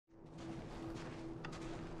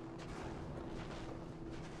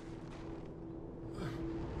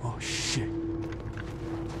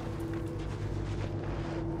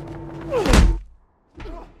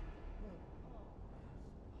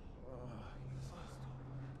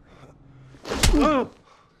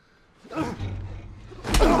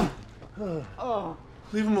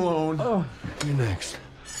Leave him alone. You're next.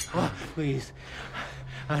 Please.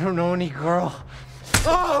 I don't know any girl.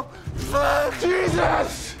 Oh!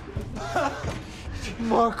 Jesus!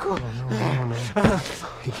 Marco. No.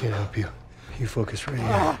 He can't help you. You focus right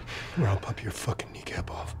here, or I'll pop your fucking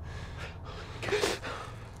kneecap off.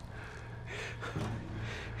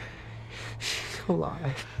 She's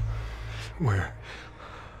alive. Where?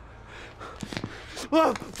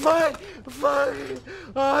 Oh, fuck!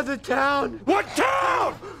 Oh, the town! What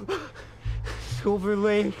town? Silver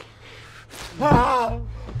Lake. Ah!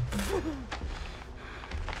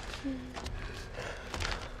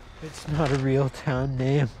 It's not a real town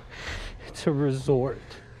name. It's a resort.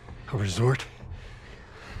 A resort?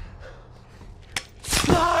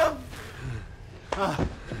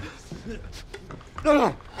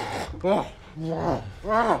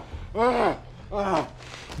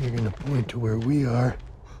 You're gonna point to where we are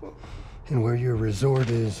and where your resort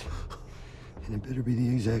is. And it better be the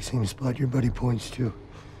exact same spot your buddy points to.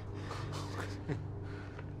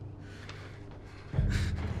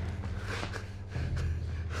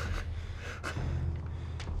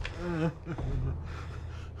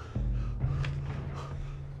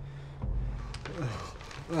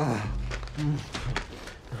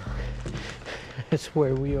 That's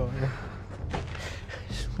where we are.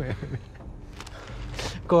 I swear.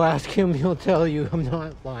 Go ask him, he'll tell you. I'm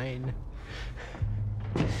not lying.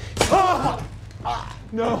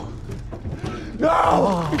 No!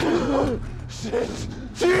 No! Shit!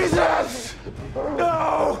 Jesus!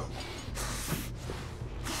 No!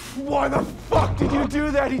 Why the fuck did you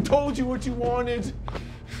do that? He told you what you wanted.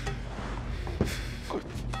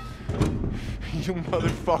 You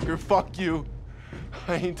motherfucker, fuck you.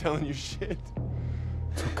 I ain't telling you shit.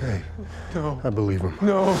 It's okay. No. I believe him.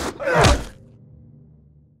 No.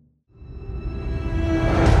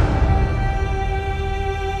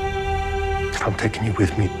 I'm taking you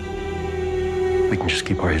with me. We can just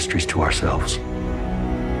keep our histories to ourselves.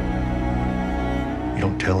 You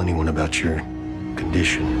don't tell anyone about your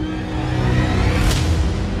condition.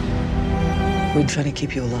 We'd try to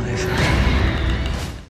keep you alive.